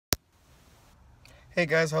Hey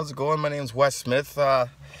guys, how's it going? My name's Wes Smith.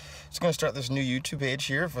 Just gonna start this new YouTube page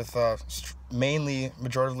here with mainly,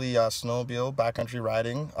 majority snowmobile backcountry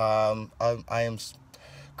riding. I am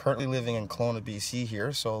currently living in Kelowna, BC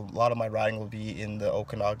here, so a lot of my riding will be in the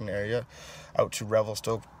Okanagan area, out to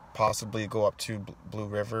Revelstoke, possibly go up to Blue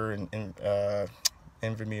River and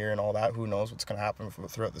Invermere and all that. Who knows what's gonna happen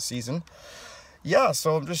throughout the season? Yeah,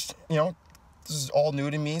 so I'm just this is all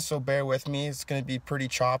new to me, so bear with me. It's going to be pretty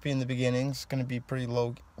choppy in the beginning. It's going to be pretty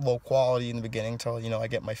low quality in the beginning till I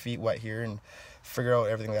get my feet wet here and figure out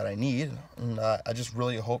everything that I need. And I just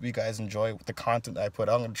really hope you guys enjoy the content that I put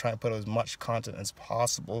out. I'm going to try and put out as much content as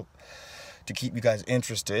possible to keep you guys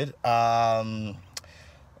interested.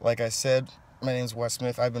 Like I said, my name's Wes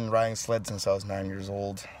Smith. I've been riding sled since I was 9 years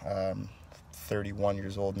old. 31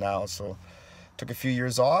 years old now, so took a few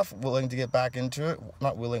years off, willing to get back into it,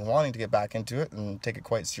 not willing, wanting to get back into it and take it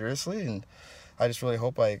quite seriously. And I just really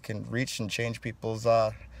hope I can reach and change people's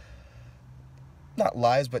not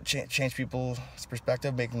lives, but change people's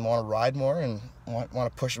perspective, make them want to ride more and want to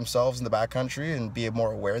push themselves in the backcountry and be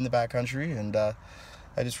more aware in the backcountry. And I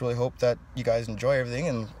just really hope that you guys enjoy everything,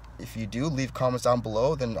 and if you do, leave comments down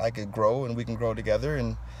below, then I could grow and we can grow together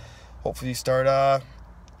and hopefully start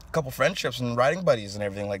couple friendships and riding buddies and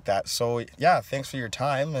everything like that. So yeah, thanks for your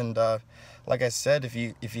time. And like I said, if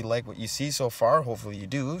you like what you see so far, hopefully you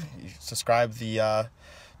do, you subscribe to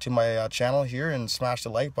my channel here and smash the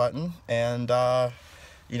like button, and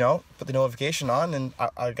put the notification on. And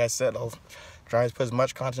like I said, I'll try to put as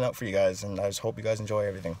much content out for you guys, and I just hope you guys enjoy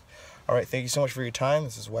everything. All right, thank you so much for your time.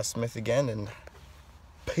 This is Wes Smith again, and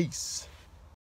peace.